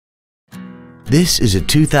This is a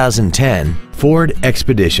 2010 Ford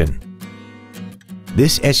Expedition.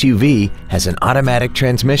 This SUV has an automatic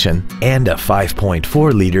transmission and a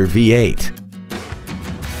 5.4-liter V8.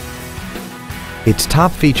 Its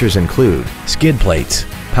top features include skid plates,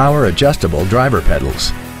 power adjustable driver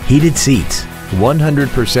pedals, heated seats,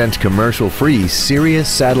 100% commercial-free Sirius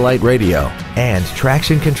satellite radio, and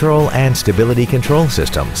traction control and stability control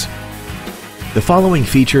systems. The following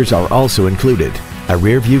features are also included: a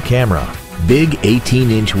rear-view camera, big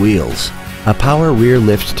 18-inch wheels, a power rear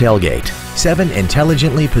lift tailgate, 7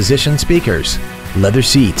 intelligently positioned speakers, leather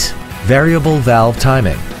seats, variable valve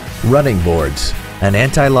timing, running boards, an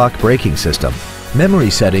anti-lock braking system, memory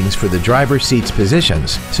settings for the driver's seat's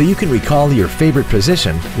positions so you can recall your favorite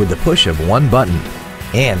position with the push of one button.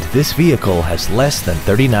 And this vehicle has less than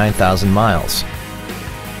 39,000 miles.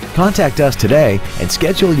 Contact us today and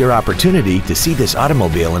schedule your opportunity to see this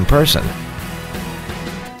automobile in person.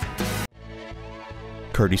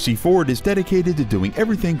 Courtesy Ford is dedicated to doing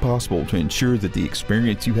everything possible to ensure that the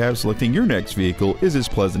experience you have selecting your next vehicle is as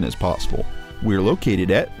pleasant as possible. We're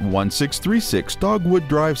located at 1636 Dogwood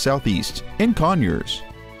Drive Southeast in Conyers.